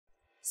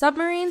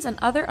Submarines and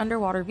other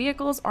underwater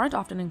vehicles aren't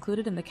often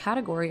included in the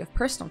category of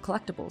personal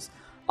collectibles,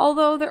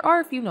 although there are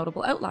a few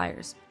notable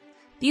outliers.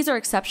 These are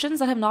exceptions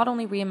that have not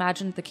only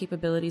reimagined the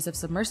capabilities of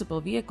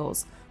submersible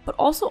vehicles, but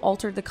also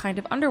altered the kind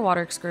of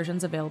underwater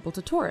excursions available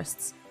to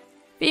tourists.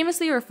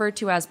 Famously referred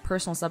to as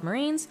personal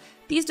submarines,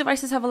 these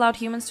devices have allowed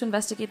humans to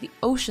investigate the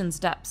ocean's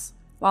depths.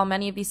 While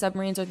many of these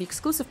submarines are the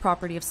exclusive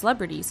property of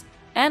celebrities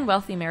and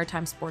wealthy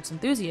maritime sports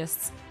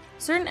enthusiasts,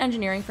 certain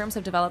engineering firms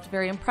have developed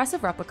very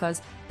impressive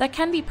replicas that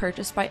can be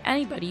purchased by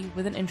anybody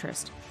with an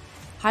interest.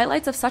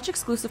 Highlights of such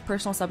exclusive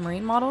personal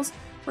submarine models,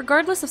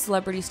 regardless of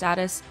celebrity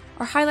status,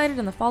 are highlighted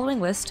in the following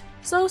list,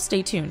 so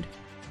stay tuned.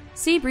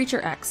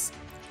 Seabreacher X.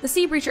 The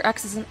Seabreacher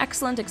X is an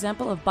excellent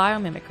example of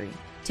biomimicry.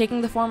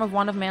 Taking the form of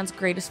one of man's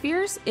greatest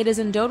fears, it is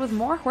endowed with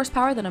more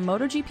horsepower than a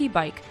MotoGP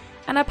bike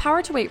and a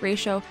power-to-weight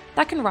ratio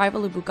that can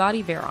rival a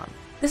Bugatti Veyron.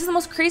 This is the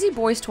most crazy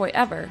boys toy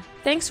ever,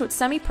 thanks to its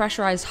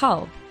semi-pressurized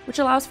hull, which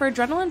allows for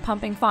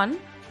adrenaline-pumping fun,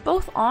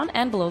 both on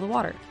and below the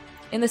water.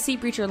 In the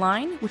Seabreacher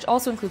line, which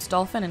also includes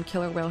dolphin and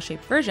killer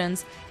whale-shaped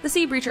versions, the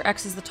Seabreacher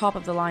X is the top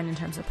of the line in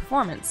terms of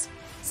performance.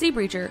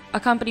 Seabreacher, a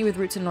company with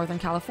roots in Northern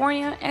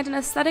California and an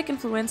aesthetic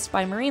influenced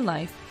by marine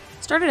life,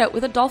 started out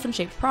with a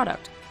dolphin-shaped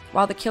product.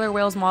 While the killer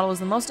whales model is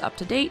the most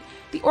up-to-date,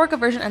 the Orca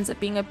version ends up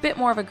being a bit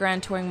more of a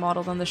grand touring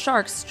model than the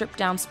Shark's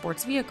stripped-down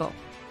sports vehicle.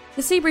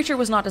 The Seabreacher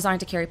was not designed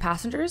to carry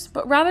passengers,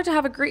 but rather to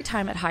have a great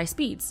time at high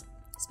speeds.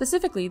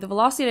 Specifically, the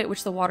velocity at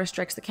which the water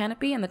strikes the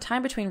canopy and the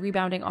time between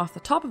rebounding off the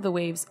top of the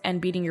waves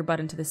and beating your butt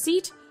into the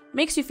seat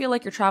makes you feel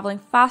like you're traveling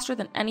faster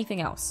than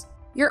anything else.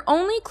 Your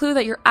only clue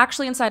that you're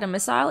actually inside a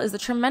missile is the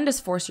tremendous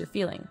force you're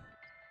feeling.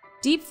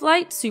 Deep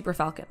Flight Super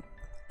Falcon.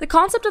 The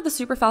concept of the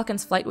Super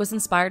Falcon's flight was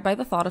inspired by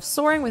the thought of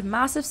soaring with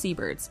massive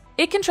seabirds.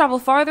 It can travel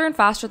farther and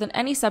faster than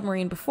any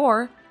submarine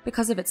before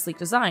because of its sleek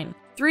design,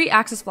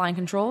 3-axis flying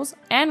controls,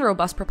 and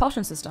robust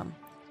propulsion system.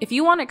 If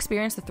you want to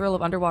experience the thrill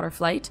of underwater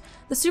flight,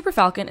 the Super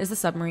Falcon is the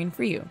submarine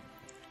for you.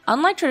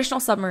 Unlike traditional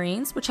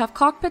submarines, which have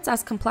cockpits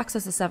as complex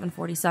as the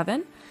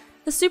 747,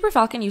 the Super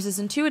Falcon uses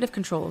intuitive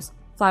controls,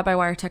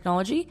 fly-by-wire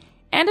technology,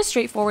 and a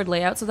straightforward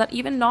layout so that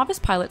even novice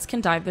pilots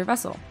can dive their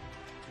vessel.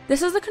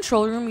 This is the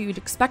control room you would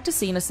expect to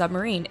see in a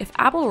submarine if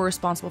Apple were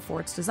responsible for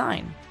its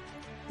design.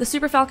 The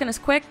Super Falcon is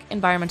quick,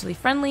 environmentally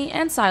friendly,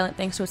 and silent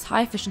thanks to its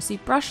high-efficiency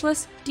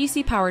brushless,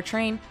 DC-powered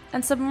train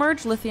and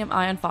submerged lithium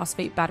iron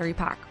phosphate battery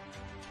pack.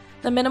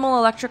 The minimal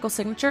electrical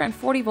signature and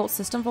 40-volt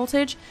system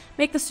voltage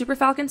make the Super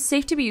Falcon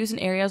safe to be used in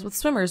areas with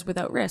swimmers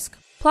without risk,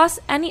 plus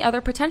any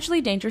other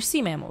potentially dangerous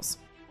sea mammals.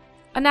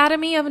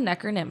 Anatomy of a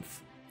Necker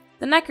Nymph.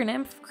 The Necker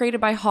Nymph,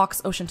 created by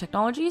Hawks Ocean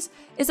Technologies,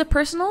 is a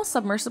personal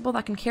submersible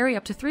that can carry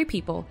up to 3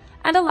 people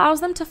and allows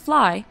them to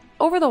fly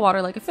over the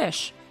water like a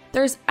fish.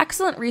 There is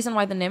excellent reason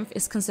why the Nymph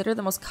is considered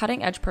the most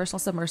cutting-edge personal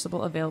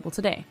submersible available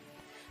today.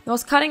 The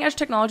most cutting-edge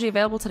technology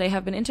available today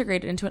have been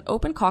integrated into an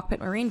open cockpit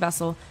marine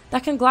vessel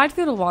that can glide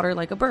through the water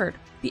like a bird.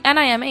 The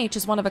NIMH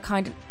is one of a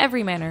kind in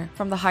every manner,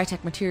 from the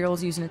high-tech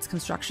materials used in its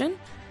construction,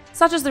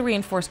 such as the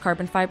reinforced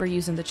carbon fiber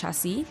used in the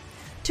chassis,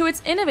 to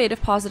its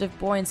innovative positive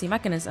buoyancy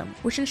mechanism,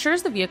 which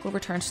ensures the vehicle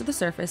returns to the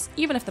surface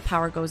even if the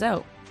power goes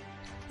out.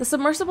 The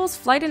Submersible's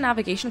Flight and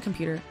Navigation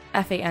Computer,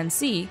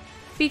 FANC,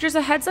 features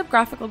a heads-up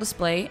graphical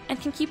display and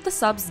can keep the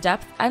sub's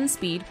depth and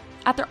speed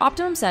at their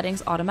optimum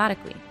settings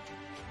automatically.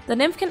 The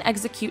Nymph can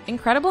execute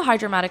incredible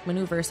hydromatic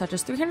maneuvers such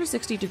as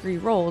 360-degree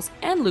rolls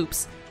and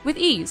loops with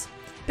ease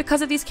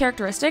because of these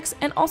characteristics,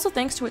 and also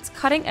thanks to its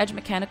cutting-edge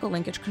mechanical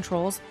linkage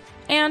controls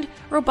and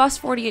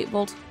robust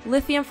 48-volt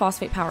lithium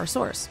phosphate power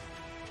source.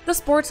 The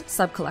Sports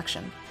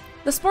Subcollection.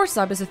 The Sports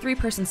Sub is a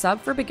 3-person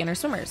sub for beginner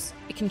swimmers.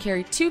 It can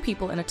carry 2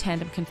 people in a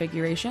tandem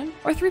configuration,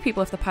 or 3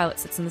 people if the pilot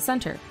sits in the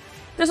center.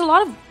 There's a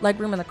lot of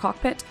legroom in the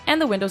cockpit,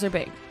 and the windows are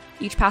big.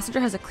 Each passenger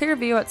has a clear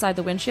view outside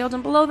the windshield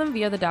and below them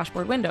via the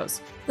dashboard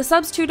windows. The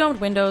sub's 2 domed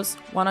windows,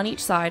 one on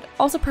each side,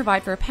 also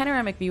provide for a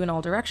panoramic view in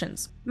all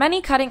directions.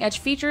 Many cutting-edge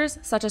features,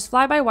 such as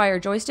fly-by-wire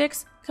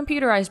joysticks,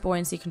 computerized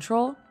buoyancy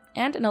control,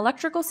 and an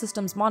electrical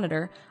systems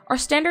monitor, are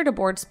standard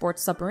aboard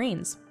sports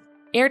submarines.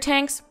 Air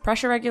tanks,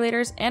 pressure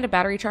regulators, and a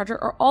battery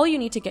charger are all you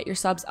need to get your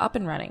subs up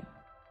and running.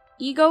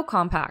 Ego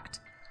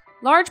Compact.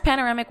 Large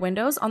panoramic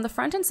windows on the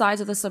front and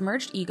sides of the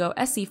submerged Ego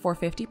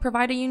SC450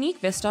 provide a unique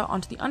vista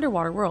onto the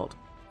underwater world.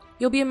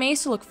 You'll be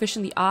amazed to look fish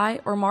in the eye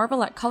or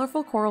marvel at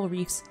colorful coral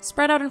reefs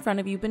spread out in front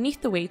of you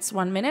beneath the weights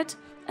 1 minute,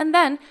 and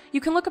then you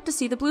can look up to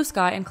see the blue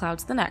sky and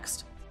clouds the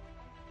next.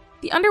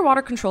 The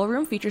underwater control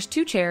room features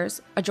 2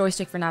 chairs, a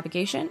joystick for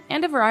navigation,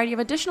 and a variety of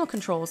additional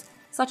controls,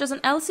 such as an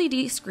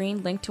LCD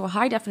screen linked to a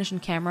high-definition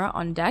camera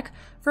on deck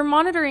for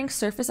monitoring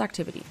surface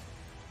activity.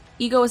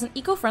 Ego is an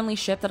eco-friendly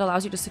ship that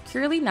allows you to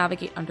securely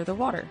navigate under the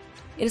water.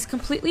 It is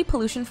completely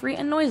pollution-free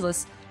and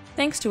noiseless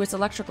thanks to its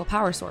electrical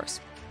power source.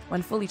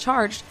 When fully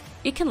charged,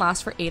 it can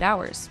last for 8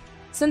 hours.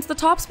 Since the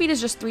top speed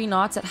is just 3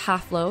 knots at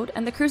half load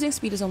and the cruising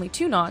speed is only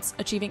 2 knots,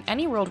 achieving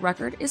any world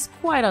record is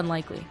quite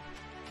unlikely.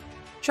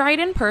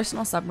 Triton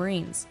Personal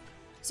Submarines.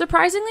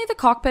 Surprisingly, the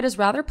cockpit is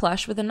rather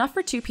plush with enough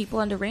for 2 people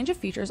and a range of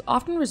features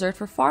often reserved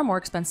for far more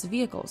expensive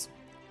vehicles.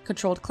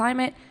 controlled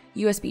climate,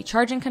 USB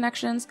charging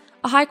connections,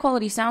 a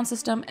high-quality sound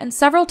system, and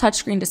several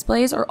touchscreen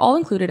displays are all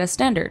included as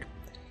standard.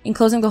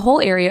 Enclosing the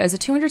whole area is a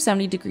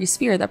 270-degree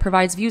sphere that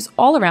provides views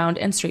all around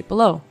and straight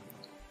below.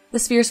 The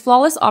sphere's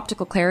flawless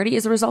optical clarity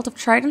is a result of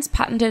Triton's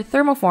patented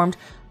thermoformed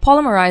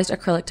polymerized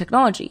acrylic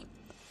technology.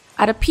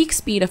 At a peak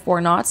speed of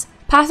 4 knots,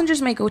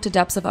 passengers may go to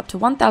depths of up to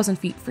 1,000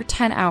 feet for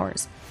 10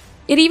 hours.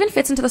 It even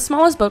fits into the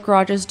smallest boat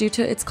garages due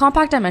to its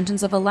compact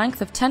dimensions of a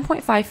length of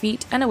 10.5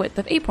 feet and a width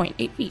of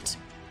 8.8 feet.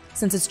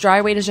 Since its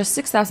dry weight is just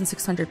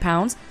 6,600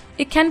 pounds,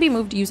 it can be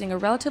moved using a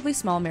relatively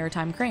small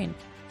maritime crane.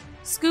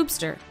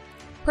 Scubster.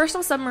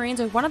 Personal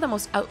submarines are one of the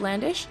most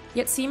outlandish,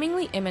 yet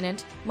seemingly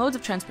imminent, modes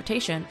of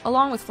transportation,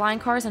 along with flying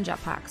cars and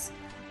jetpacks.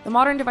 The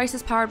modern device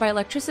is powered by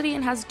electricity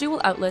and has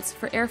dual outlets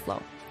for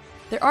airflow.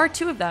 There are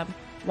 2 of them,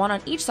 one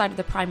on each side of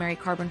the primary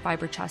carbon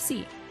fiber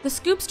chassis. The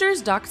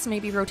Scubster's ducts may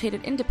be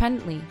rotated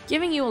independently,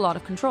 giving you a lot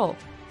of control.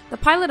 The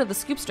pilot of the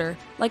Scubster,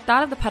 like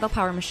that of the pedal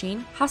power machine,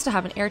 has to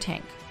have an air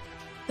tank.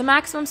 The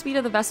maximum speed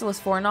of the vessel is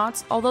 4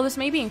 knots, although this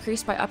may be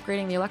increased by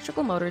upgrading the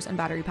electrical motors and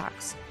battery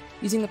packs.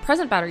 Using the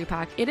present battery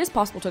pack, it is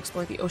possible to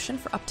explore the ocean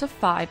for up to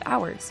 5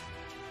 hours.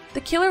 The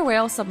Killer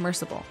Whale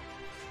Submersible.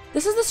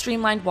 This is the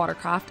streamlined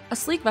watercraft, a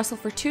sleek vessel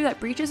for 2 that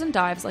breaches and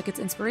dives like its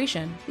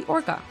inspiration, the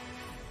Orca.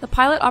 The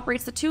pilot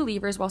operates the 2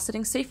 levers while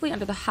sitting safely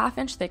under the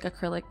half-inch thick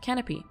acrylic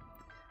canopy.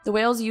 The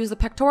whales use the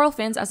pectoral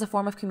fins as a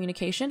form of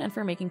communication and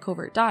for making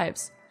covert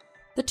dives.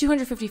 The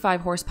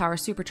 255 horsepower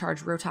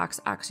supercharged Rotax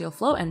axial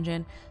flow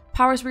engine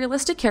powers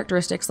realistic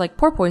characteristics like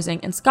porpoising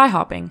and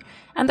skyhopping,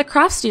 and the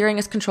craft's steering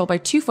is controlled by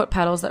 2 foot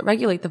pedals that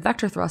regulate the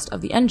vector thrust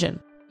of the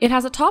engine. It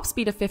has a top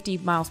speed of 50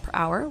 miles per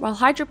hour while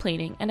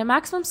hydroplaning and a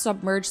maximum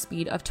submerged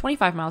speed of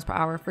 25 miles per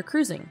hour for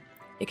cruising.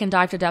 It can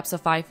dive to depths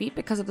of 5 feet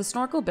because of the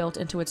snorkel built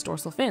into its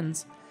dorsal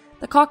fins.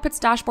 The cockpit's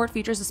dashboard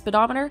features a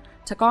speedometer,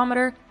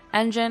 tachometer,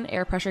 engine,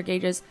 air pressure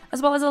gauges,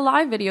 as well as a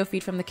live video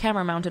feed from the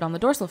camera mounted on the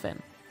dorsal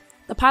fin.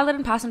 The pilot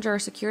and passenger are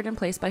secured in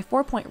place by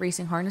 4-point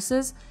racing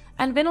harnesses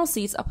and vinyl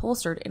seats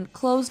upholstered in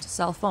closed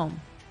cell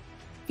foam.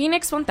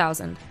 Phoenix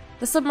 1000.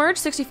 The submerged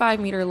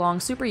 65-meter-long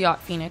super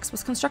yacht Phoenix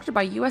was constructed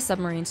by U.S.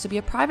 Submarines to be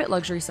a private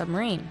luxury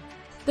submarine.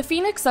 The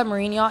Phoenix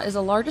submarine yacht is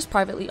the largest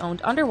privately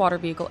owned underwater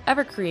vehicle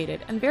ever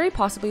created and very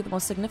possibly the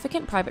most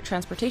significant private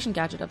transportation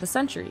gadget of the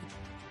century.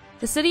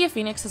 The city of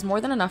Phoenix has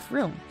more than enough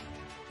room.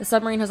 The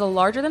submarine has a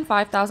larger than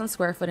 5,000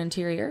 square foot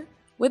interior.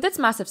 With its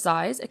massive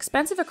size,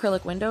 expensive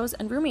acrylic windows,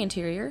 and roomy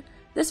interior,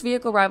 this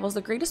vehicle rivals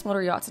the greatest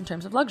motor yachts in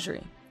terms of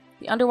luxury.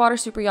 The underwater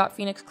super yacht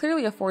Phoenix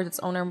clearly affords its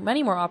owner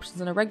many more options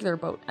than a regular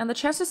boat and the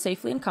chance to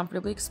safely and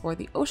comfortably explore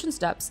the ocean's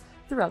depths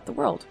throughout the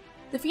world.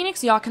 The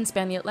Phoenix yacht can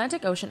span the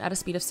Atlantic Ocean at a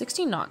speed of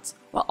 16 knots,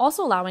 while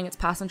also allowing its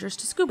passengers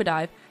to scuba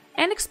dive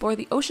and explore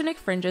the oceanic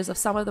fringes of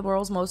some of the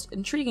world's most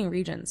intriguing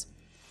regions.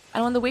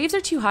 And when the waves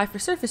are too high for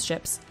surface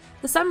ships,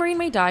 the submarine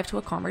may dive to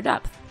a calmer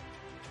depth.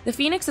 The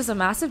Phoenix is a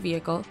massive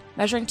vehicle,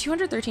 measuring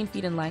 213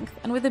 feet in length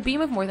and with a beam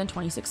of more than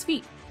 26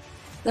 feet.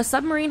 The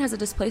submarine has a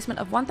displacement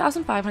of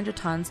 1,500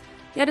 tons,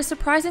 yet is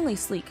surprisingly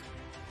sleek.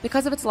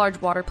 Because of its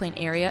large waterplane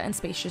area and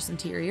spacious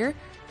interior,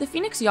 the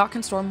Phoenix yacht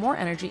can store more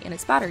energy in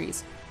its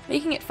batteries,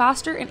 making it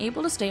faster and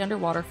able to stay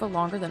underwater for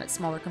longer than its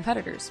smaller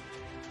competitors.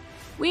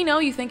 We know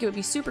you think it would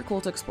be super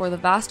cool to explore the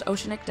vast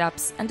oceanic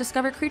depths and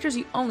discover creatures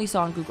you only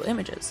saw in Google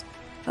Images.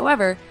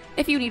 However,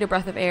 if you need a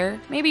breath of air,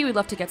 maybe you would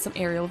love to get some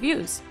aerial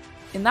views.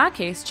 In that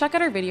case, check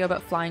out our video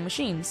about flying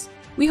machines.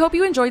 We hope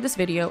you enjoyed this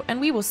video, and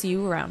we will see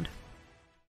you around.